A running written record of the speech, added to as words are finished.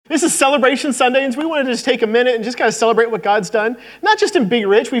This is Celebration Sunday, and we wanted to just take a minute and just kind of celebrate what God's done. Not just in Big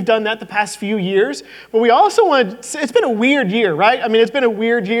Rich, we've done that the past few years, but we also wanted, it's been a weird year, right? I mean, it's been a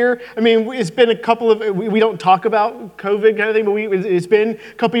weird year. I mean, it's been a couple of, we don't talk about COVID kind of thing, but it's been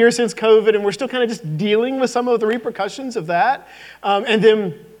a couple years since COVID, and we're still kind of just dealing with some of the repercussions of that. And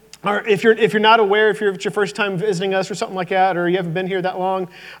then, or if you're not aware, if it's your first time visiting us or something like that, or you haven't been here that long,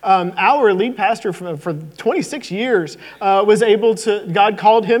 our lead pastor for 26 years was able to, God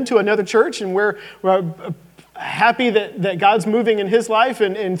called him to another church, and we're happy that God's moving in his life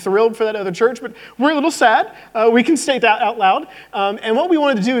and thrilled for that other church, but we're a little sad. We can state that out loud. And what we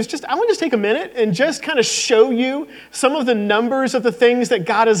wanted to do is I want to just take a minute and just kind of show you some of the numbers of the things that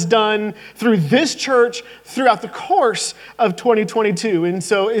God has done through this church throughout the course of 2022. And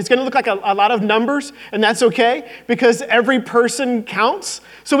so it's going to look like a lot of numbers, and that's okay because every person counts.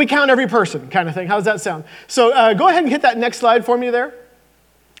 So we count every person kind of thing. How does that sound? So go ahead and hit that next slide for me there.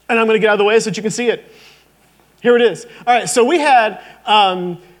 And I'm going to get out of the way so that you can see it. Here it is. All right, so we had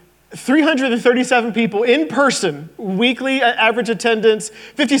 337 people in person, weekly average attendance,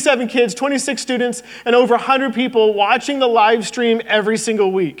 57 kids, 26 students, and over 100 people watching the live stream every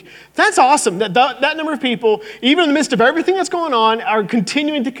single week. That's awesome. That number of people, even in the midst of everything that's going on, are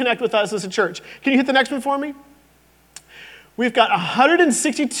continuing to connect with us as a church. Can you hit the next one for me? We've got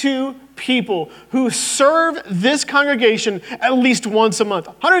 162 people who serve this congregation at least once a month.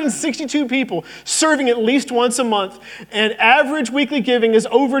 162 people serving at least once a month. And average weekly giving is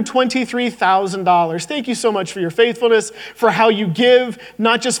over $23,000. Thank you so much for your faithfulness, for how you give,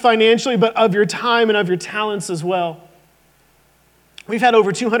 not just financially, but of your time and of your talents as well. We've had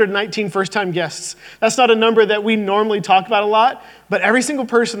over 219 first-time guests. That's not a number that we normally talk about a lot, but every single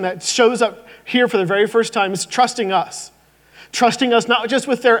person that shows up here for the very first time is trusting us not just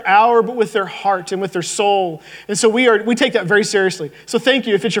with their hour, but with their heart and with their soul. And so we take that very seriously. So thank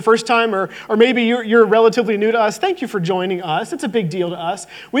you. If it's your first time or maybe you're relatively new to us, thank you for joining us. It's a big deal to us.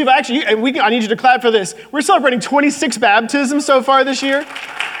 We've actually, I need you to clap for this. We're celebrating 26 baptisms so far this year.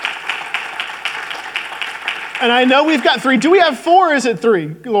 And I know we've got 3. Do we have 4 or is it 3,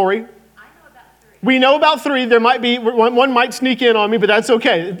 Lori? We know about 3. There might be, one might sneak in on me, but that's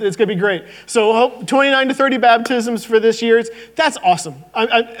okay. It's going to be great. So 29 to 30 baptisms for this year. That's awesome.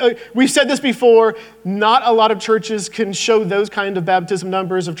 We've said this before. Not a lot of churches can show those kind of baptism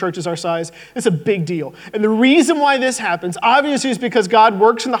numbers of churches our size. It's a big deal. And the reason why this happens, obviously, is because God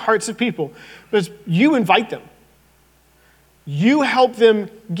works in the hearts of people. But you invite them. You help them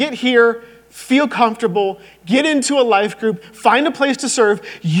get here, feel comfortable, get into a life group, find a place to serve.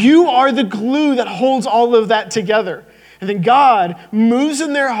 You are the glue that holds all of that together. And then God moves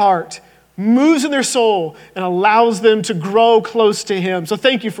in their heart, moves in their soul, and allows them to grow close to Him. So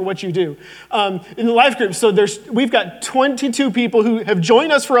thank you for what you do. In the life group, we've got 22 people who have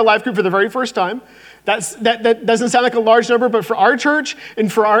joined us for a life group for the very first time. That doesn't sound like a large number, but for our church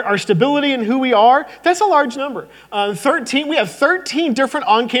and for our stability and who we are, that's a large number. We have 13 different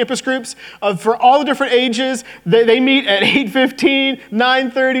on-campus groups for all the different ages. They meet at 8:15,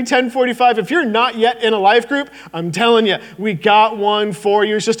 9:30, 10:45. If you're not yet in a life group, I'm telling you, we got one for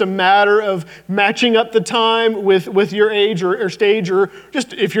you. It's just a matter of matching up the time with your age or stage, or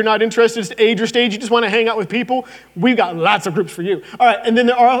just if you're not interested in age or stage, you just want to hang out with people, we've got lots of groups for you. All right, and then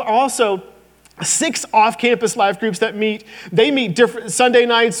there are also 6 off-campus life groups that meet. They meet different Sunday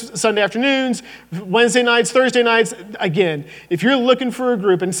nights, Sunday afternoons, Wednesday nights, Thursday nights. Again, if you're looking for a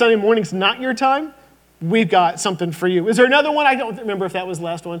group and Sunday morning's not your time, we've got something for you. Is there another one? I don't remember if that was the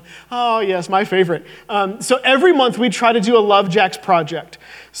last one. Oh, yes, my favorite. So every month we try to do a Love Jacks project.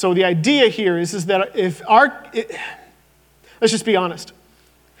 So the idea here is that let's just be honest.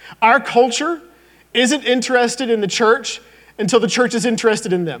 Our culture isn't interested in the church until the church is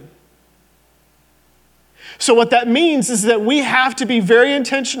interested in them. So what that means is that we have to be very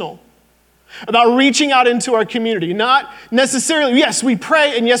intentional about reaching out into our community. Not necessarily, yes, we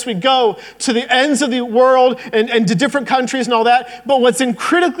pray and yes, we go to the ends of the world and to different countries and all that. But what's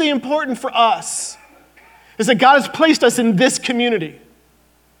critically important for us is that God has placed us in this community.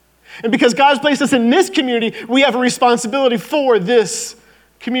 And because God has placed us in this community, we have a responsibility for this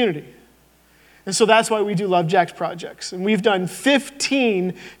community. And so that's why we do Love Jacks projects. And we've done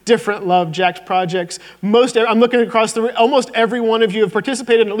 15 different Love Jacks projects. I'm looking across almost every one of you have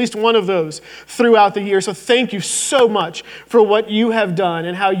participated in at least one of those throughout the year. So thank you so much for what you have done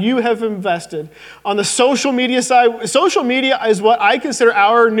and how you have invested. On the social media side, social media is what I consider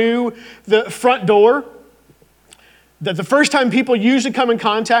the front door. That the first time people usually come in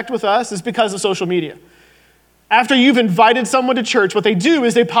contact with us is because of social media. After you've invited someone to church, what they do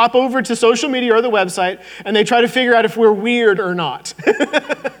is they pop over to social media or the website and they try to figure out if we're weird or not.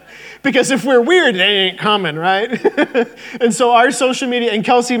 Because if we're weird, they ain't coming, right? And so our social media, and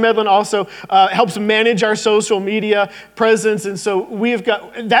Kelsey Medlin also helps manage our social media presence. And so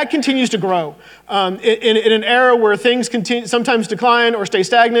that continues to grow. In an era where things sometimes decline or stay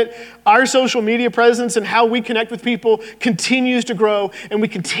stagnant, our social media presence and how we connect with people continues to grow, and we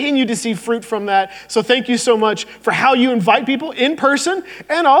continue to see fruit from that. So thank you so much for how you invite people in person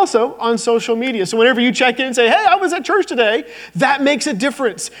and also on social media. So whenever you check in and say, hey, I was at church today, that makes a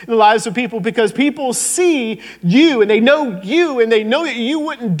difference in the lives of people, because people see you and they know that you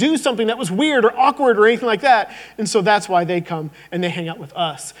wouldn't do something that was weird or awkward or anything like that. And so that's why they come and they hang out with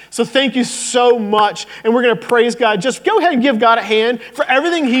us. So thank you so much. And we're going to praise God. Just go ahead and give God a hand for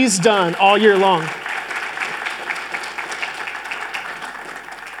everything he's done all year long.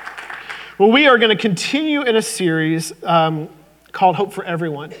 Well, we are going to continue in a series called Hope for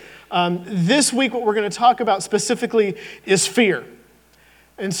Everyone. This week, what we're going to talk about specifically is fear.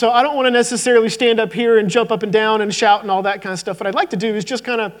 And so I don't want to necessarily stand up here and jump up and down and shout and all that kind of stuff. What I'd like to do is just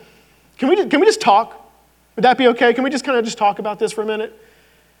kind of, can we just talk? Would that be okay? Can we just kind of just talk about this for a minute?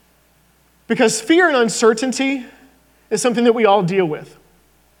 Because fear and uncertainty is something that we all deal with.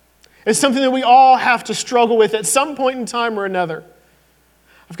 It's something that we all have to struggle with at some point in time or another.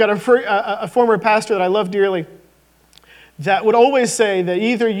 I've got a former pastor that I love dearly that would always say that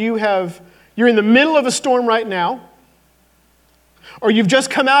either you're in the middle of a storm right now, or you've just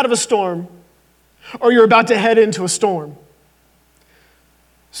come out of a storm, or you're about to head into a storm.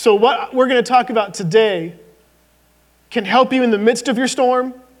 So what we're going to talk about today can help you in the midst of your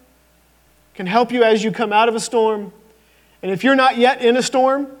storm, can help you as you come out of a storm. And if you're not yet in a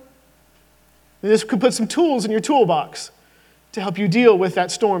storm, then this could put some tools in your toolbox to help you deal with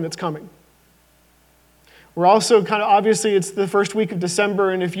that storm that's coming. We're also obviously it's the first week of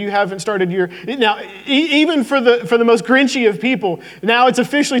December, and if you haven't started now, even for the most Grinchy of people, now it's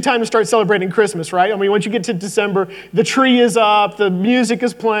officially time to start celebrating Christmas, right? I mean, once you get to December, the tree is up, the music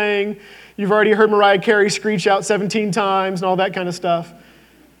is playing, you've already heard Mariah Carey screech out 17 times and all that kind of stuff.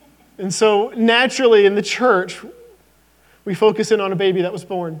 And so naturally in the church, we focus in on a baby that was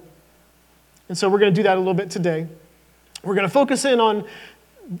born. And so we're going to do that a little bit today. We're going to focus in on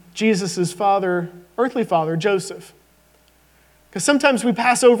Jesus' earthly father, Joseph. Because sometimes we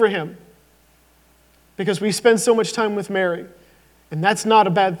pass over him because we spend so much time with Mary. And that's not a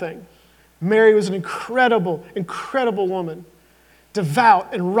bad thing. Mary was an incredible, incredible woman,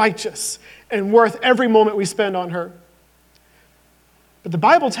 devout and righteous and worth every moment we spend on her. But the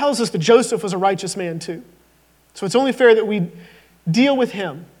Bible tells us that Joseph was a righteous man too. So it's only fair that we deal with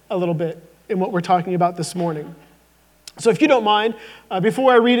him a little bit in what we're talking about this morning. So if you don't mind,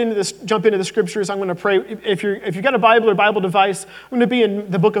 before I jump into the scriptures, I'm going to pray. If you've got a Bible or Bible device, I'm going to be in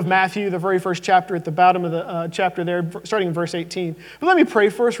the book of Matthew, the very first chapter, at the bottom of the chapter there, starting in verse 18. But let me pray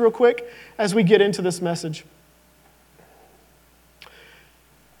for us real quick as we get into this message.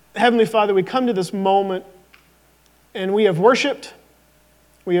 Heavenly Father, we come to this moment, and we have worshiped,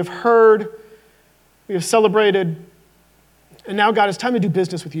 we have heard, we have celebrated, and now, God, it's time to do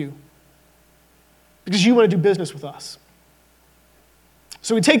business with you. Because you want to do business with us.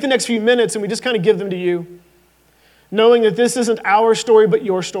 So we take the next few minutes and we just kind of give them to you, knowing that this isn't our story but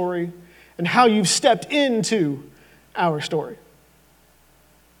your story, and how you've stepped into our story.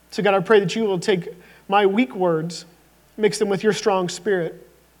 So God, I pray that you will take my weak words, mix them with your strong spirit,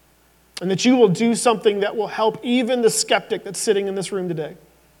 and that you will do something that will help even the skeptic that's sitting in this room today.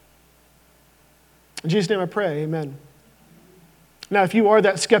 In Jesus' name I pray, amen. Now, if you are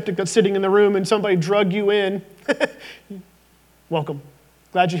that skeptic that's sitting in the room and somebody drug you in, welcome.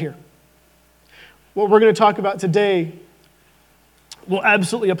 Glad you're here. What we're going to talk about today will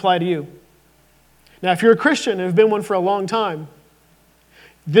absolutely apply to you. Now, if you're a Christian and have been one for a long time,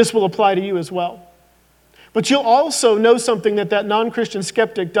 this will apply to you as well. But you'll also know something that non-Christian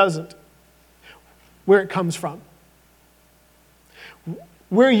skeptic doesn't, where it comes from,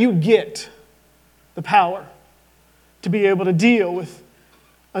 where you get the power to be able to deal with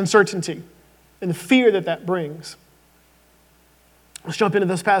uncertainty and the fear that brings. Let's jump into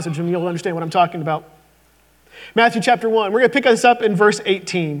this passage and you'll understand what I'm talking about. Matthew chapter 1. We're going to pick us up in verse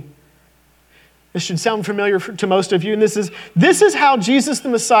 18. This should sound familiar to most of you. And this is how Jesus the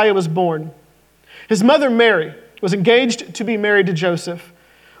Messiah was born. His mother Mary was engaged to be married to Joseph.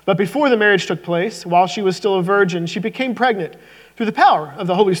 But before the marriage took place, while she was still a virgin, she became pregnant through the power of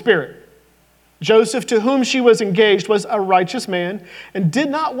the Holy Spirit. Joseph, to whom she was engaged, was a righteous man and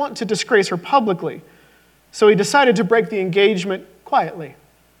did not want to disgrace her publicly. So he decided to break the engagement quietly.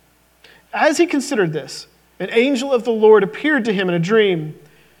 As he considered this, an angel of the Lord appeared to him in a dream.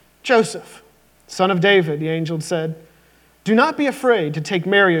 Joseph, son of David, the angel said, Do not be afraid to take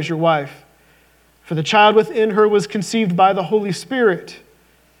Mary as your wife, for the child within her was conceived by the Holy Spirit,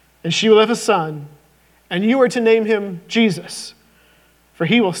 and she will have a son, and you are to name him Jesus, for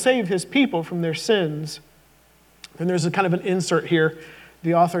he will save his people from their sins." And there's a kind of an insert here.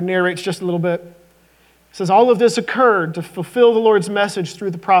 The author narrates just a little bit. It says, "All of this occurred to fulfill the Lord's message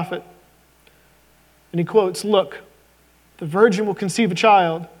through the prophet." And he quotes, "Look, the virgin will conceive a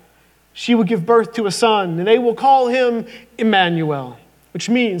child. She will give birth to a son, and they will call him Emmanuel," which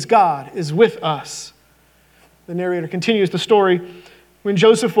means God is with us. The narrator continues the story. When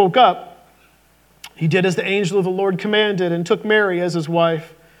Joseph woke up, he did as the angel of the Lord commanded and took Mary as his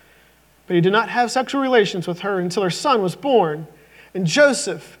wife. But he did not have sexual relations with her until her son was born, and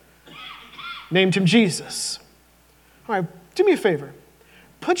Joseph named him Jesus. All right, do me a favor.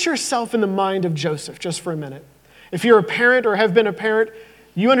 Put yourself in the mind of Joseph just for a minute. If you're a parent or have been a parent,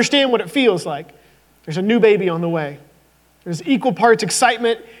 you understand what it feels like. There's a new baby on the way. There's equal parts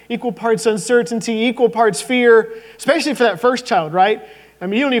excitement, equal parts uncertainty, equal parts fear, especially for that first child, right? I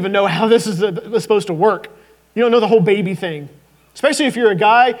mean, you don't even know how this is supposed to work. You don't know the whole baby thing. Especially if you're a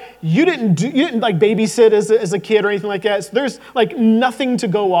guy, you didn't like babysit as a kid or anything like that. So there's like nothing to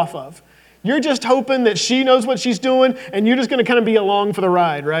go off of. You're just hoping that she knows what she's doing, and you're just going to kind of be along for the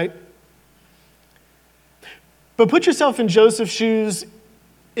ride, right? But put yourself in Joseph's shoes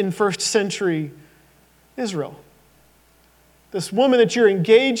in first century Israel. This woman that you're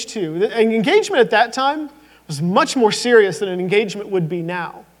engaged to, an engagement at that time was much more serious than an engagement would be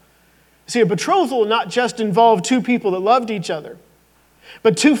now. See, a betrothal not just involved two people that loved each other,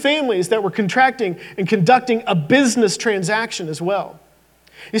 but two families that were contracting and conducting a business transaction as well.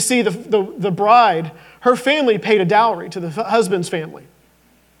 You see, the bride, her family paid a dowry to the husband's family.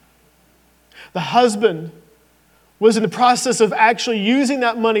 The husband was in the process of actually using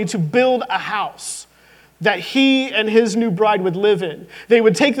that money to build a house that he and his new bride would live in. They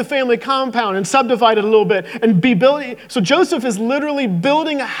would take the family compound and subdivide it a little bit and be building. So Joseph is literally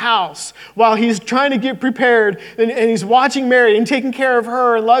building a house while he's trying to get prepared, and he's watching Mary and taking care of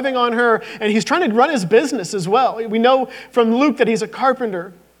her and loving on her, and he's trying to run his business as well. We know from Luke that he's a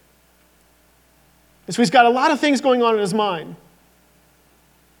carpenter. And so he's got a lot of things going on in his mind.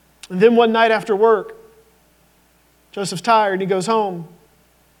 And then one night after work, Joseph's tired, he goes home.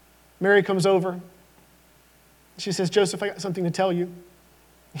 Mary comes over. She says, "Joseph, I got something to tell you."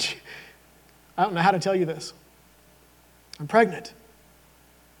 "I don't know how to tell you this. I'm pregnant."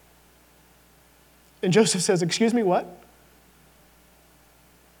 And Joseph says, "Excuse me, what?"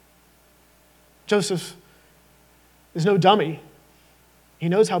 Joseph is no dummy. He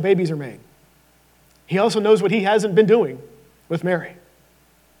knows how babies are made. He also knows what he hasn't been doing with Mary.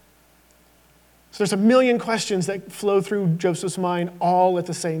 So there's a million questions that flow through Joseph's mind all at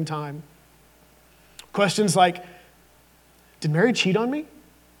the same time. Questions like, did Mary cheat on me?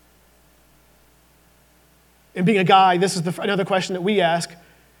 And being a guy, this is another question that we ask.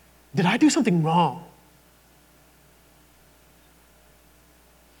 Did I do something wrong?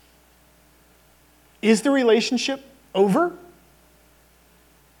 Is the relationship over?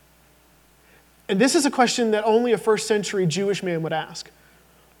 And this is a question that only a first century Jewish man would ask.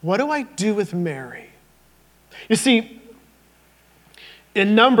 What do I do with Mary? You see,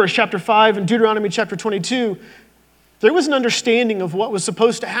 in Numbers chapter 5 and Deuteronomy chapter 22, there was an understanding of what was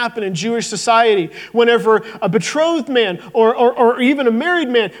supposed to happen in Jewish society whenever a betrothed man or even a married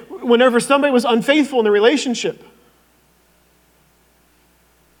man, whenever somebody was unfaithful in the relationship.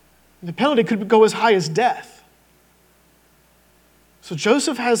 The penalty could go as high as death. So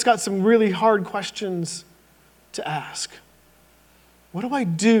Joseph has got some really hard questions to ask. What do I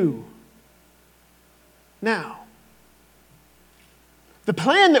do now? The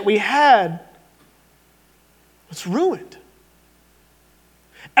plan that we had was ruined.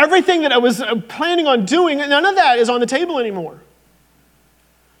 Everything that I was planning on doing, none of that is on the table anymore.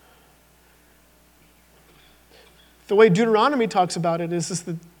 The way Deuteronomy talks about it is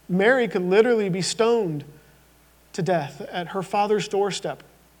that Mary could literally be stoned to death at her father's doorstep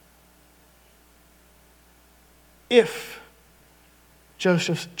if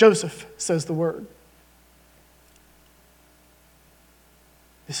Joseph says the word.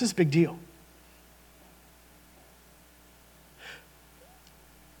 This is a big deal.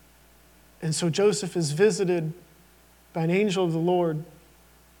 And so Joseph is visited by an angel of the Lord.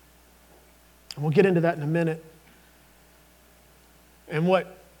 And we'll get into that in a minute. And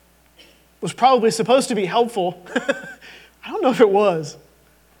what was probably supposed to be helpful, I don't know if it was,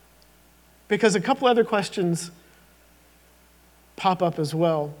 because a couple other questions pop up as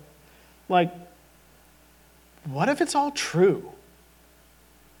well. Like, what if it's all true?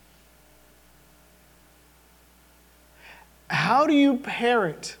 How do you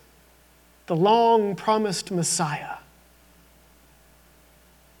parent the long-promised Messiah?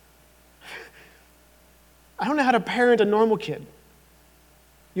 I don't know how to parent a normal kid.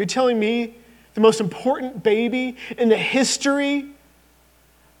 You're telling me the most important baby in the history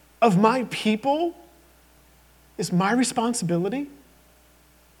of my people is my responsibility?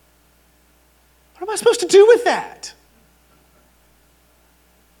 What am I supposed to do with that?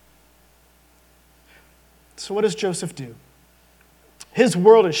 So what does Joseph do? His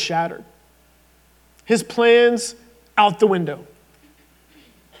world is shattered. His plans out the window.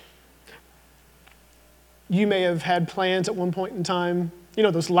 You may have had plans at one point in time,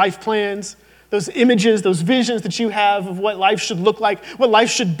 those life plans, those images, those visions that you have of what life should look like, what life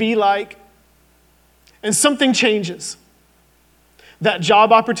should be like. And something changes. That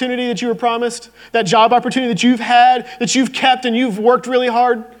job opportunity that you were promised, that job opportunity that you've had, that you've kept and you've worked really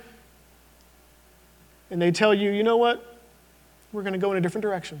hard, and they tell you, you know what? We're going to go in a different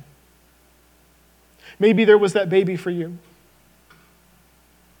direction. Maybe there was that baby for you.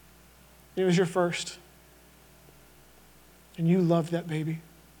 It was your first. And you loved that baby.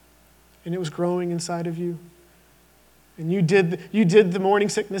 And it was growing inside of you. And you did the morning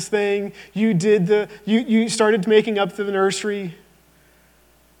sickness thing. You started making up to the nursery.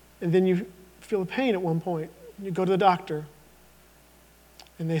 And then you feel a pain at one point. You go to the doctor.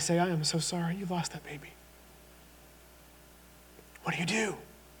 And they say, I am so sorry you lost that baby. What do?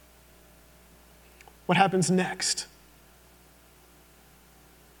 What happens next?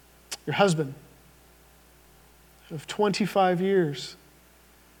 Your husband of 25 years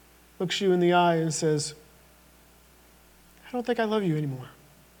looks you in the eye and says, I don't think I love you anymore.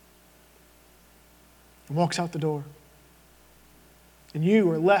 And walks out the door. And you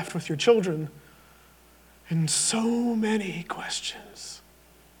are left with your children and so many questions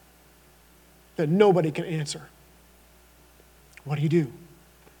that nobody can answer. What do?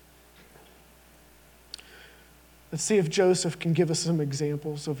 Let's see if Joseph can give us some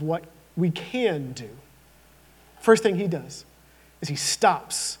examples of what we can do. First thing he does is he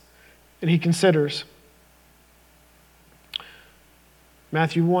stops and he considers.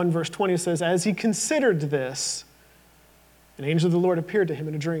 Matthew 1, verse 20 says, as he considered this, an angel of the Lord appeared to him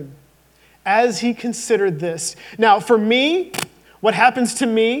in a dream. As he considered this. Now, for me, what happens to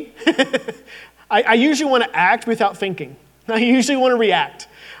me, I usually want to act without thinking. I usually want to react.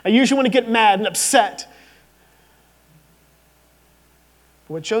 I usually want to get mad and upset.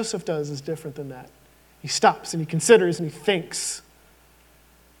 But what Joseph does is different than that. He stops and he considers and he thinks.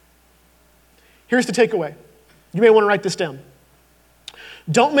 Here's the takeaway. You may want to write this down.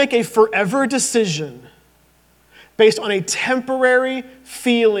 Don't make a forever decision based on a temporary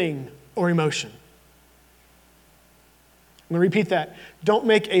feeling or emotion. I'm going to repeat that. Don't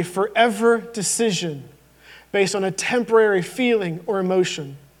make a forever decision based on a temporary feeling or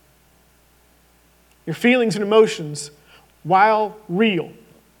emotion. Your feelings and emotions, while real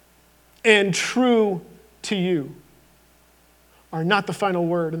and true to you, are not the final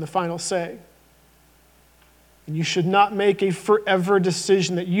word and the final say. And you should not make a forever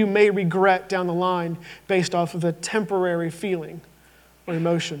decision that you may regret down the line based off of a temporary feeling or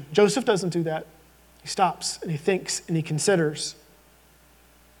emotion. Joseph doesn't do that. He stops and he thinks and he considers.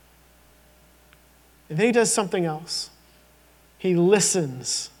 And then he does something else. He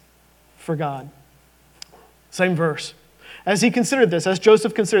listens for God. Same verse. As he considered this, as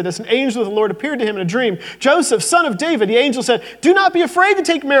Joseph considered this, an angel of the Lord appeared to him in a dream. Joseph, son of David, the angel said, do not be afraid to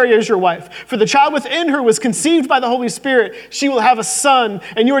take Mary as your wife, for the child within her was conceived by the Holy Spirit. She will have a son,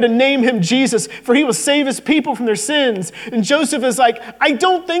 and you are to name him Jesus, for he will save his people from their sins. And Joseph is like, I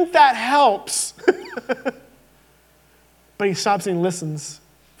don't think that helps. But he stops and he listens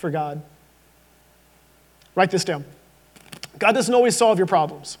for God. Write this down. God doesn't always solve your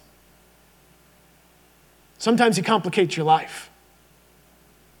problems. Sometimes he complicates your life.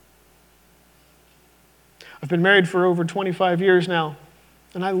 I've been married for over 25 years now,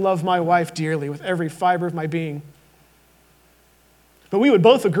 and I love my wife dearly with every fiber of my being. But we would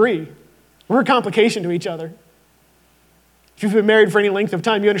both agree, we're a complication to each other. If you've been married for any length of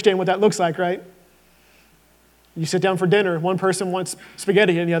time, you understand what that looks like, right? You sit down for dinner, one person wants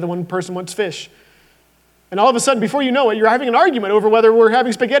spaghetti and the other one person wants fish. And all of a sudden, before you know it, you're having an argument over whether we're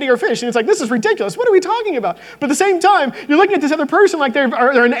having spaghetti or fish. And it's like, this is ridiculous. What are we talking about? But at the same time, you're looking at this other person like they're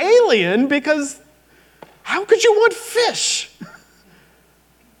an alien because how could you want fish?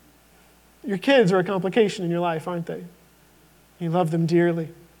 Your kids are a complication in your life, aren't they? You love them dearly.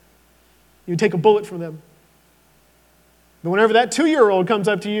 You take a bullet from them. But whenever that 2-year-old comes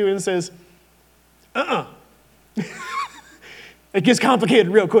up to you and says, it gets complicated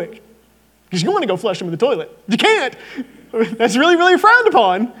real quick. Because you want to go flush them in the toilet. You can't. That's really, really frowned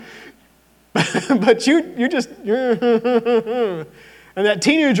upon. But you're just, and that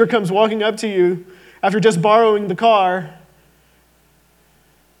teenager comes walking up to you after just borrowing the car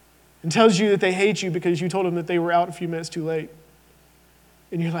and tells you that they hate you because you told them that they were out a few minutes too late.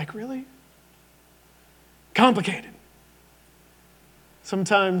 And you're like, really? Complicated.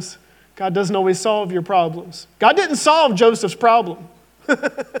 Sometimes God doesn't always solve your problems. God didn't solve Joseph's problem.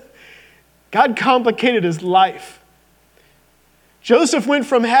 God complicated his life. Joseph went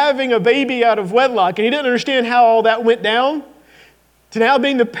from having a baby out of wedlock, and he didn't understand how all that went down, to now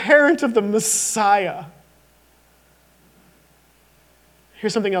being the parent of the Messiah.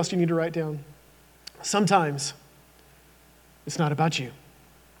 Here's something else you need to write down. Sometimes it's not about you.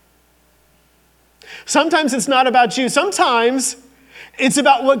 Sometimes it's not about you. Sometimes it's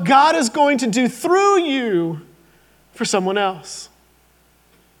about what God is going to do through you for someone else.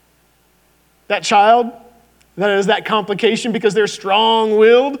 That child that is that complication because they're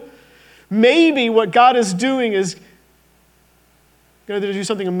strong-willed, maybe what God is doing is going to do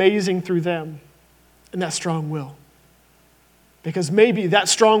something amazing through them and that strong will. Because maybe that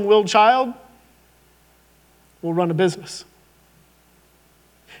strong-willed child will run a business.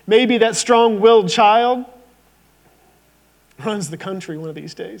 Maybe that strong-willed child runs the country one of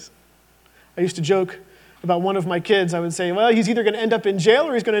these days. I used to joke about one of my kids. I would say, well, he's either going to end up in jail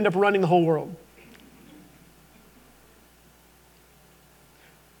or he's going to end up running the whole world.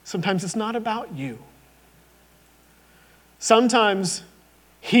 Sometimes it's not about you. Sometimes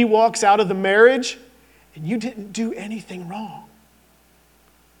he walks out of the marriage and you didn't do anything wrong.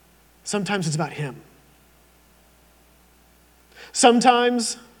 Sometimes it's about him.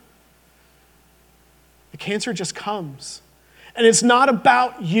 Sometimes the cancer just comes and it's not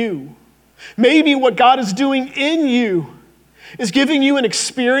about you. Maybe what God is doing in you is giving you an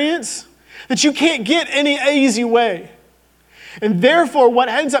experience that you can't get any easy way. And therefore, what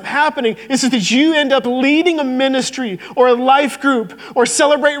ends up happening is that you end up leading a ministry or a life group or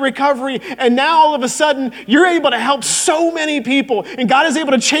Celebrate Recovery, and now all of a sudden, you're able to help so many people, and God is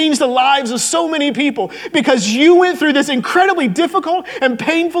able to change the lives of so many people because you went through this incredibly difficult and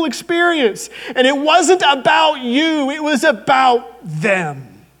painful experience, and it wasn't about you, it was about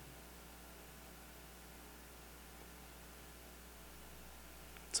them.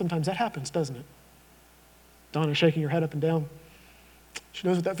 Sometimes that happens, doesn't it? Donna's shaking her head up and down. She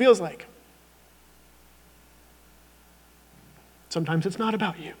knows what that feels like. Sometimes it's not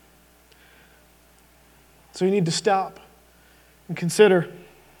about you. So you need to stop and consider.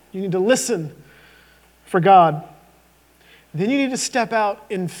 You need to listen for God. Then you need to step out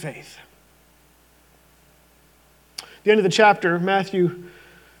in faith. At the end of the chapter, Matthew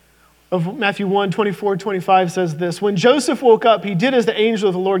 1, 24, 25 says this, "When Joseph woke up, he did as the angel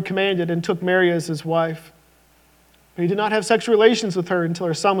of the Lord commanded and took Mary as his wife. But he did not have sexual relations with her until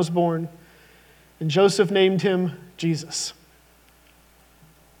her son was born, and Joseph named him Jesus."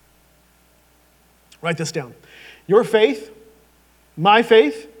 Write this down. Your faith, my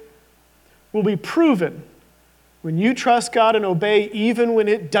faith, will be proven when you trust God and obey even when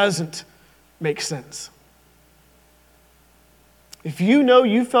it doesn't make sense. If you know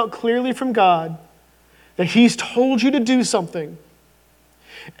you felt clearly from God that He's told you to do something,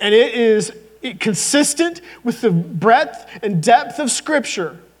 and it is consistent with the breadth and depth of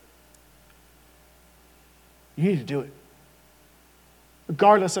Scripture, you need to do it,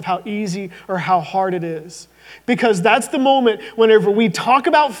 regardless of how easy or how hard it is. Because that's the moment whenever we talk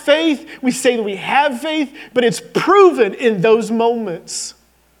about faith, we say that we have faith, but it's proven in those moments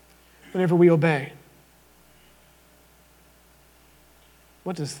whenever we obey.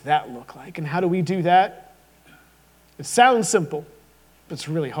 What does that look like? And how do we do that? It sounds simple, but it's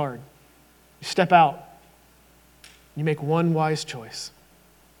really hard. You step out. You make one wise choice.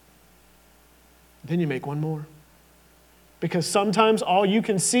 Then you make one more. Because sometimes all you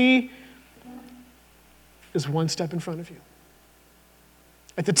can see is one step in front of you.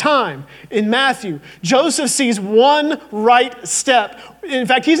 At the time, in Matthew, Joseph sees one right step. In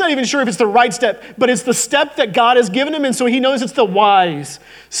fact, he's not even sure if it's the right step, but it's the step that God has given him, and so he knows it's the wise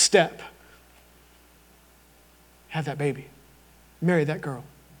step. Have that baby. Marry that girl.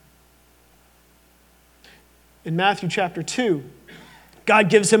 In Matthew chapter 2, God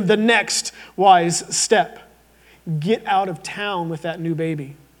gives him the next wise step. Get out of town with that new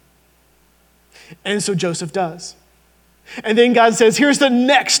baby. And so Joseph does. And then God says, here's the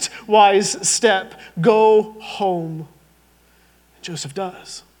next wise step. Go home. Joseph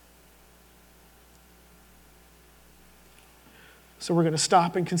does. So we're going to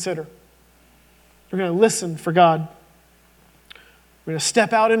stop and consider. We're going to listen for God. We're going to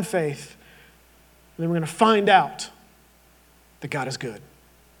step out in faith. And then we're going to find out that God is good.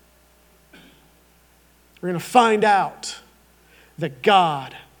 We're going to find out that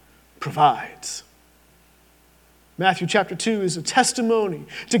God provides. Matthew chapter 2 is a testimony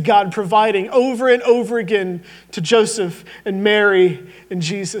to God providing over and over again to Joseph and Mary and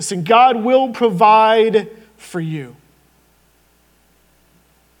Jesus. And God will provide for you.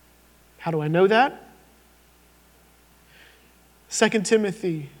 How do I know that? 2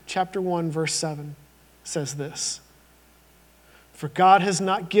 Timothy chapter 1, verse 7 says this. For God has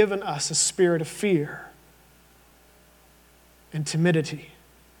not given us a spirit of fear and timidity,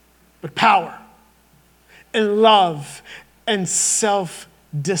 but power and love and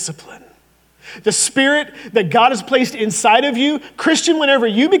self-discipline. The spirit that God has placed inside of you, Christian, whenever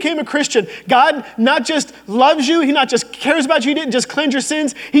you became a Christian, God not just loves you, He not just cares about you, He didn't just cleanse your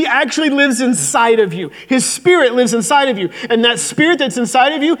sins, He actually lives inside of you. His spirit lives inside of you. And that spirit that's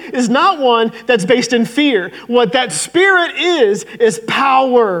inside of you is not one that's based in fear. What that spirit is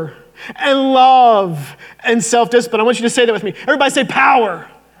power and love and self-discipline. I want you to say that with me. Everybody say power.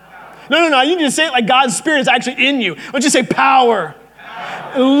 No. You need to say it like God's spirit is actually in you. I want you to say power.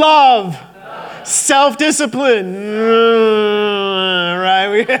 Love. Self-discipline. Right?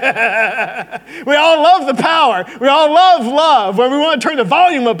 We all love the power. We all love love. When we want to turn the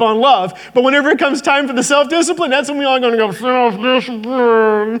volume up on love. But whenever it comes time for the self-discipline, that's when we all going to go,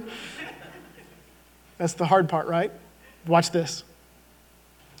 self-discipline. That's the hard part, right? Watch this.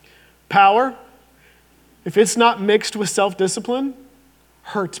 Power, if it's not mixed with self-discipline,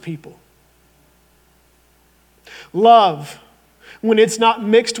 hurts people. Love, when it's not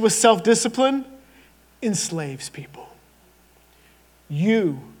mixed with self-discipline, enslaves people.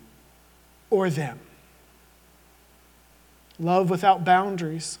 You or them. Love without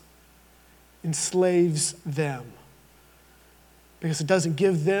boundaries enslaves them because it doesn't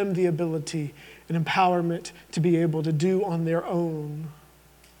give them the ability and empowerment to be able to do on their own.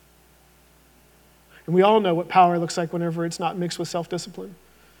 And we all know what power looks like whenever it's not mixed with self-discipline.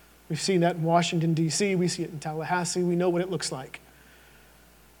 We've seen that in Washington, D.C. We see it in Tallahassee. We know what it looks like.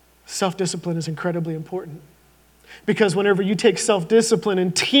 Self-discipline is incredibly important because whenever you take self-discipline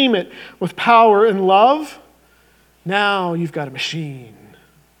and team it with power and love, now you've got a machine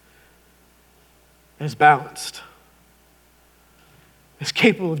that is balanced. It's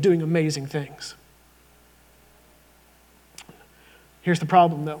capable of doing amazing things. Here's the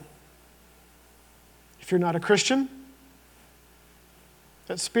problem, though. If you're not a Christian,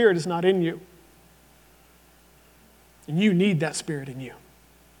 that spirit is not in you. And you need that spirit in you.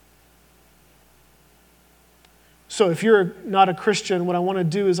 So if you're not a Christian, what I want to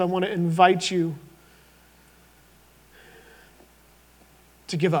do is I want to invite you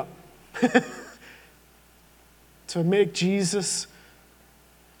to give up. To make Jesus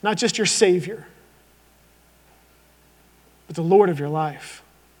not just your Savior, but the Lord of your life,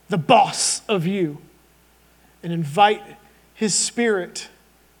 the boss of you, and invite His Spirit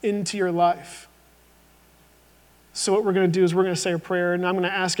into your life. So what we're going to do is we're going to say a prayer, and I'm going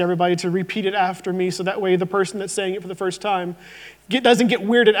to ask everybody to repeat it after me so that way the person that's saying it for the first time doesn't get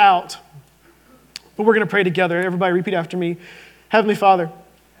weirded out. But we're going to pray together. Everybody repeat after me. Heavenly Father,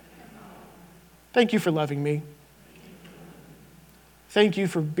 thank you for loving me. Thank you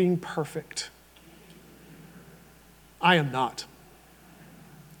for being perfect. I am not.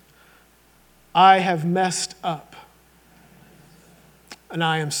 I have messed up, and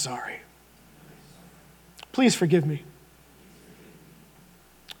I am sorry. Please forgive me.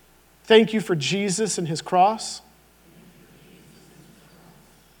 Thank you for Jesus and His cross.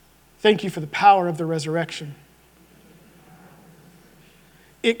 Thank you for the power of the resurrection.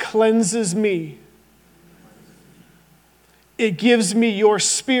 It cleanses me. It gives me your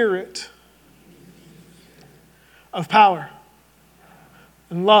spirit of power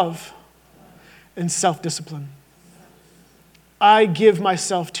and love and self-discipline. I give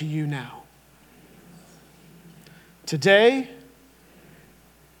myself to you now. Today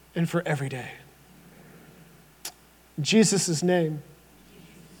and for every day. In Jesus' name,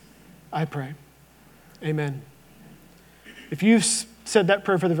 I pray. Amen. If you've said that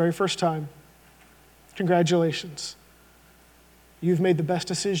prayer for the very first time, congratulations. You've made the best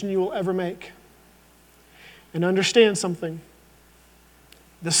decision you will ever make. And understand something.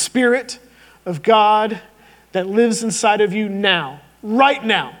 The Spirit of God that lives inside of you now, right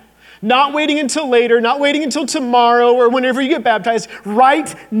now, not waiting until later, not waiting until tomorrow or whenever you get baptized,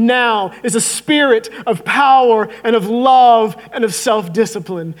 right now is a spirit of power and of love and of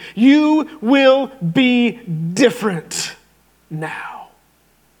self-discipline. You will be different now.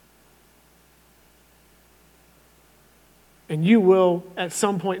 And you will, at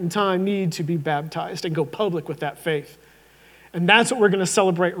some point in time, need to be baptized and go public with that faith. And that's what we're going to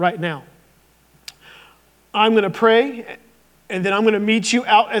celebrate right now. I'm going to pray, and then I'm going to meet you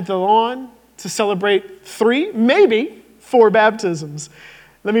out at the lawn to celebrate 3, maybe 4 baptisms.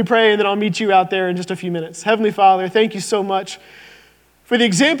 Let me pray, and then I'll meet you out there in just a few minutes. Heavenly Father, thank you so much for the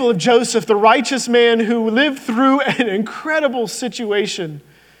example of Joseph, the righteous man who lived through an incredible situation.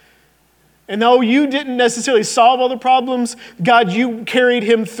 And though you didn't necessarily solve all the problems, God, you carried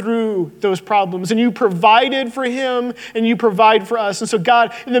him through those problems, and you provided for him, and you provide for us. And so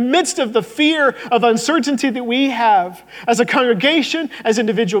God, in the midst of the fear of uncertainty that we have as a congregation, as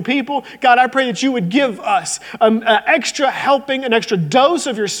individual people, God, I pray that you would give us an extra helping, an extra dose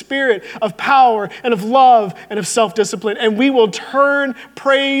of your Spirit, of power and of love and of self-discipline. And we will turn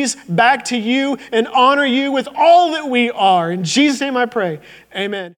praise back to you and honor you with all that we are. In Jesus' name I pray, amen.